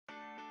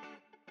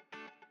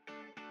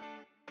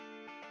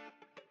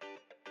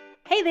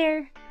Hey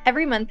there!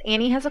 Every month,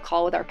 Annie has a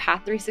call with our Path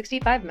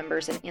 365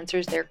 members and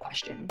answers their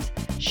questions.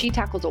 She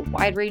tackles a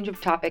wide range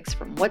of topics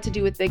from what to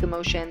do with big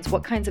emotions,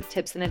 what kinds of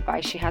tips and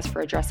advice she has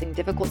for addressing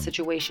difficult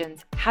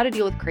situations, how to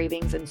deal with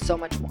cravings, and so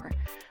much more.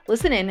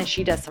 Listen in as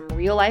she does some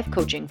real-life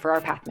coaching for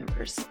our Path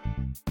members.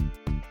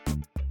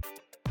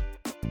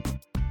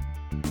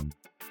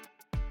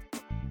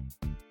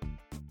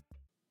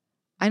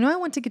 I know I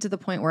want to get to the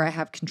point where I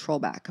have control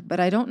back,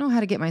 but I don't know how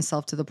to get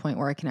myself to the point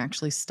where I can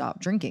actually stop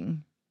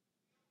drinking.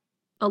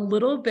 A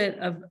little bit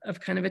of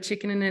kind of a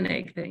chicken and an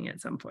egg thing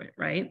at some point,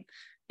 right?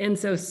 And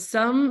so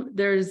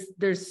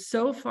there's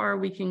so far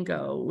we can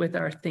go with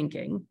our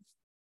thinking,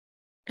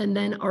 and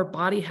then our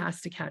body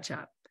has to catch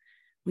up.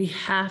 We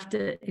have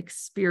to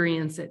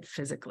experience it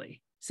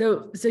physically.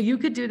 So you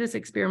could do this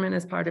experiment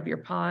as part of your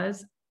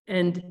pause,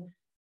 and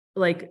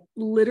like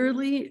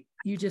literally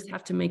you just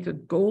have to make a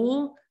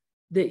goal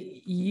that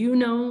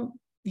you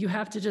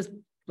have to just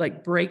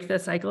like break the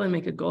cycle and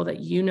make a goal that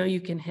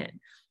you can hit.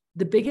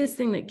 The biggest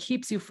thing that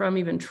keeps you from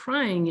even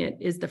trying it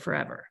is the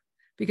forever,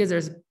 because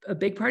there's a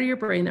big part of your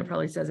brain that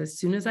probably says, as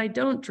soon as I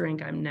don't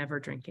drink, I'm never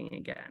drinking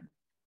again.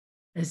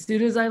 As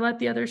soon as I let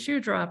the other shoe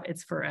drop,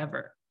 it's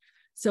forever.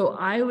 So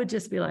I would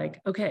just be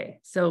like, okay,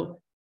 so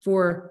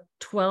for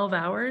 12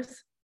 hours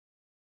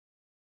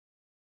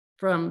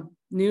from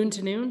noon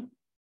to noon,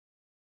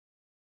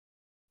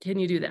 can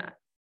you do that?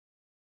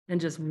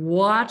 And just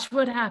watch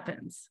what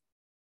happens.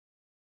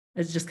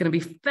 It's just going to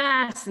be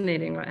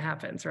fascinating what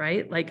happens,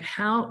 right? Like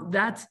how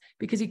that's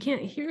because you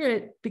can't hear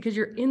it because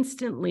you're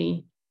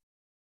instantly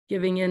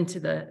giving into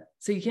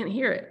so you can't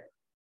hear it.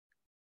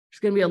 There's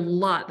going to be a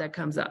lot that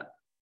comes up.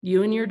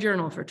 You and your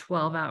journal for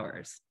 12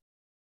 hours.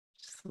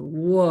 Just,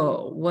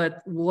 whoa,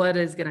 what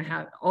is going to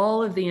happen?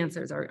 All of the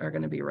answers are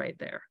going to be right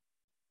there.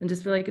 And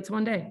just be like, it's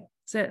one day.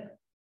 That's it.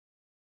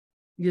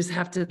 You just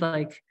have to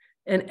like,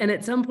 and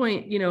at some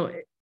point,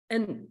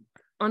 and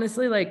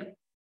honestly, like,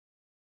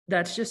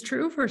 that's just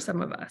true for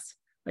some of us.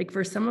 Like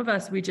for some of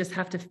us, we just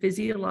have to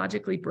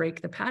physiologically break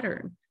the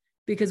pattern,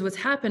 because what's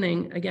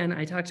happening, again,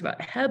 I talked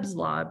about Hebb's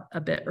law a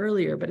bit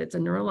earlier, but it's a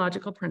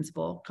neurological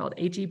principle called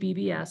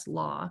HEBBS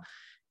law.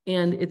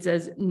 And it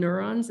says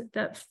neurons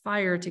that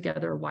fire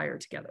together wire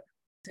together.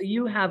 So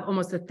you have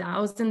almost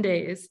 1,000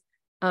 days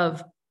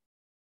of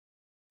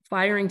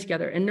firing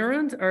together. And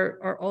neurons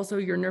are also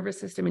your nervous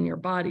system in your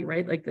body,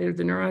 right? Like they're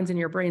the neurons in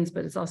your brains,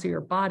 but it's also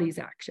your body's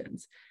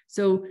actions.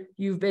 So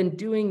you've been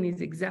doing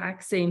these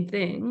exact same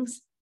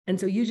things. And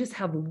so you just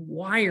have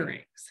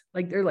wirings,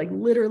 like they're like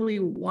literally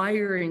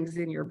wirings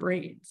in your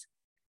brains.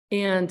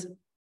 And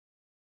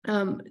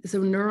so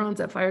neurons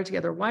that fire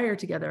together, wire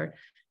together.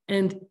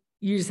 And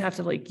you just have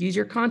to like use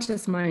your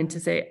conscious mind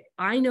to say,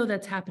 I know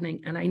that's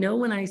happening. And I know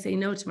when I say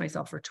no to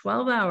myself for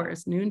 12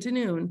 hours, noon to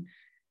noon,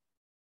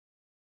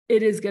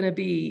 it is going to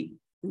be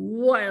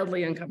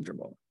wildly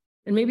uncomfortable.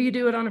 And maybe you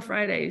do it on a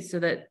Friday so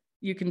that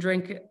you can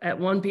drink at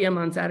 1 p.m.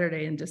 on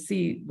Saturday and just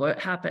see what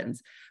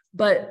happens.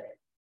 But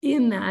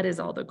in that is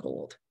all the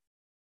gold.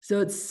 So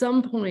at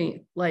some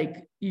point, like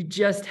you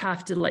just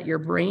have to let your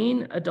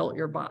brain adult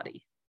your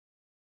body.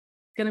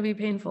 It's going to be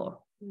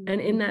painful.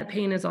 And in that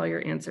pain is all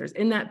your answers.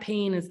 In that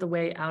pain is the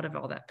way out of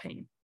all that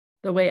pain.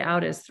 The way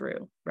out is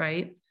through,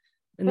 right?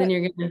 And then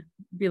you're going to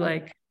be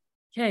like,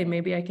 okay,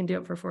 maybe I can do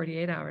it for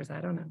 48 hours.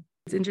 I don't know.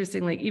 It's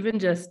interesting, like even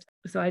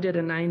so I did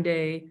a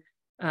 9-day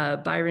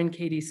Byron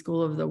Katie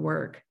School of the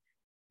Work,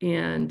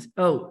 and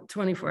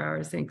 24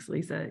 hours. Thanks,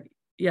 Lisa.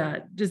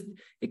 Yeah, just,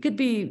 it could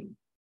be,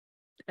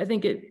 I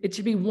think it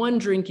should be one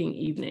drinking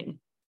evening.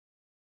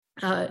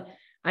 I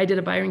did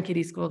a Byron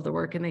Katie School of the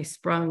Work, and they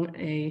sprung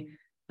a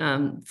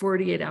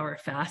 48-hour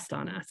fast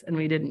on us, and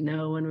we didn't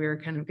know when we were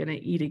kind of going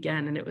to eat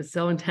again. And it was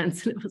so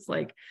intense. And it was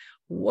like,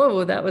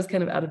 whoa, that was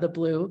kind of out of the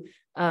blue.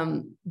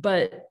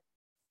 But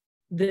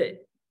the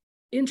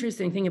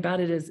interesting thing about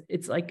it is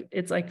it's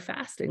like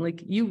fasting.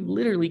 Like you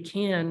literally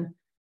can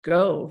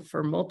go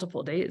for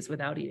multiple days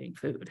without eating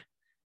food.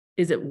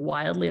 Is it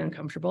wildly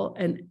uncomfortable?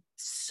 And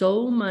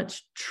so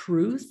much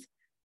truth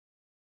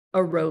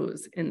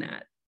arose in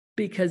that,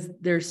 because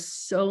there's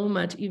so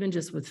much, even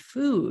just with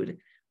food,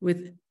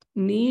 with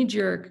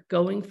knee-jerk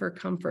going for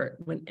comfort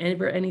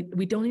whenever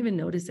we don't even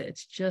notice it.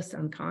 It's just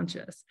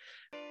unconscious.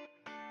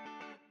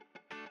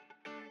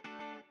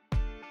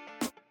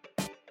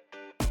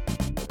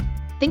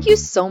 Thank you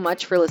so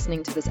much for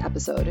listening to this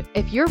episode.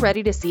 If you're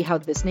ready to see how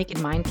This Naked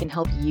Mind can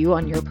help you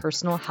on your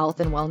personal health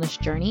and wellness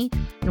journey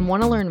and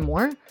want to learn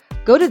more,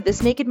 go to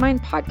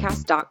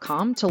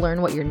thisnakedmindpodcast.com to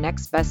learn what your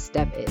next best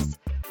step is.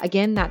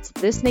 Again, that's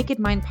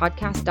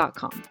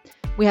thisnakedmindpodcast.com.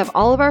 We have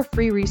all of our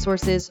free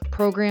resources,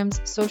 programs,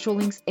 social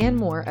links, and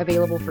more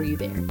available for you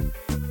there.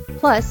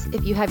 Plus,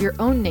 if you have your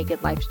own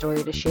naked life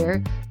story to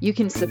share, you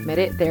can submit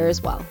it there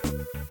as well.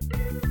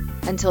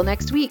 Until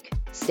next week,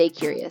 stay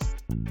curious.